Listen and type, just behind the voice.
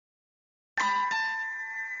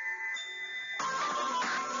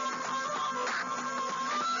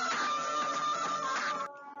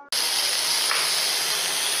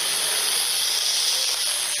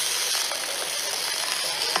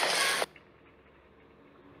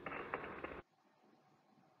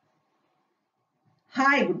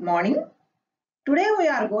Hi, good morning. Today we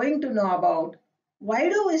are going to know about why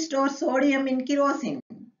do we store sodium in kerosene?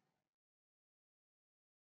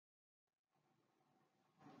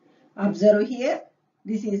 Observe here,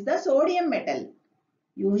 this is the sodium metal.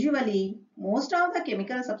 Usually, most of the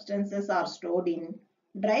chemical substances are stored in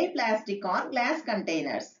dry plastic or glass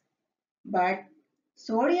containers. But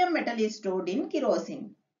sodium metal is stored in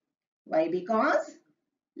kerosene. Why? Because,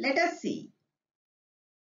 let us see.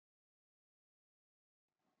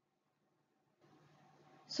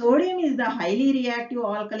 Sodium is the highly reactive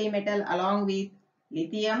alkali metal along with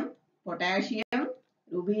lithium, potassium,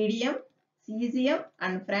 rubidium, cesium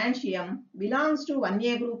and francium belongs to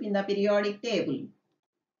 1A group in the periodic table.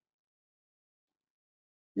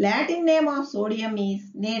 Latin name of sodium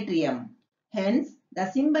is natrium. Hence, the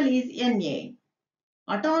symbol is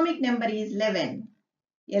Na. Atomic number is 11.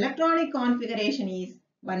 Electronic configuration is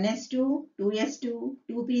 1s2, 2s2,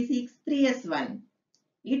 2p6, 3s1.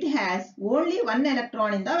 It has only one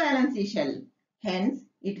electron in the valency shell. Hence,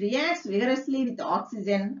 it reacts vigorously with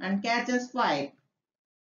oxygen and catches fire.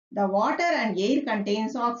 The water and air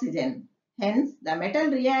contains oxygen. Hence, the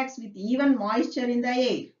metal reacts with even moisture in the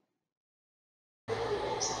air.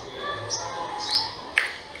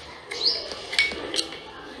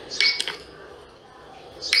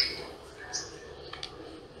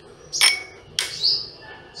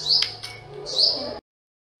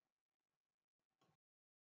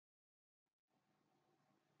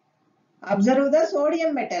 Observe the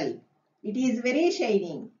sodium metal. It is very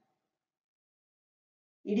shining.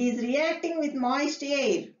 It is reacting with moist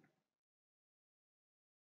air.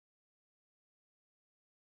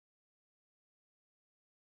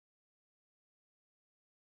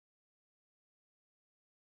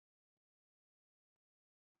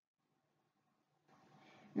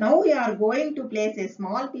 Now we are going to place a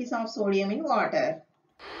small piece of sodium in water.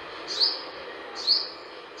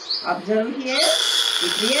 Observe here,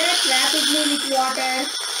 it reacts rapidly with water,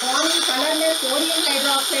 forming colorless sodium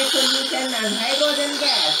hydroxide solution and hydrogen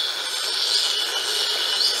gas.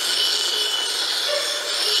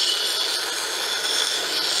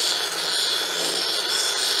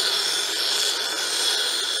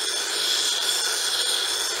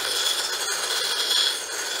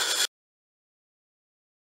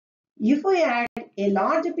 If we add a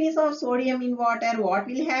large piece of sodium in water, what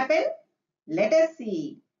will happen? Let us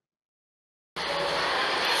see.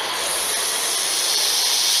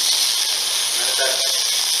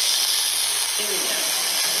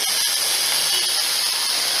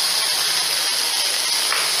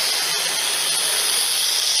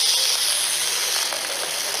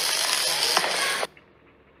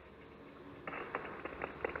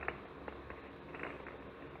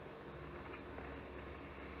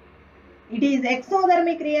 It is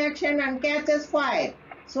exothermic reaction and catches fire.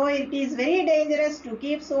 So it is very dangerous to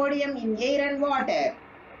keep sodium in air and water.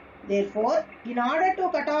 Therefore, in order to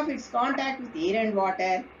cut off its contact with air and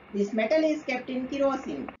water, this metal is kept in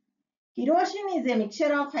kerosene. Kerosene is a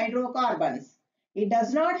mixture of hydrocarbons. It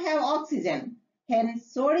does not have oxygen.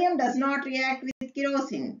 Hence, sodium does not react with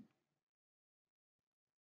kerosene.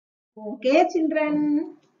 Okay,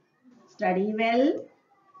 children. Study well,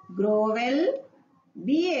 grow well,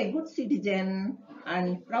 be a good citizen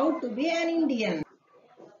and proud to be an Indian.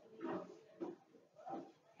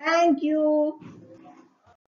 Thank you.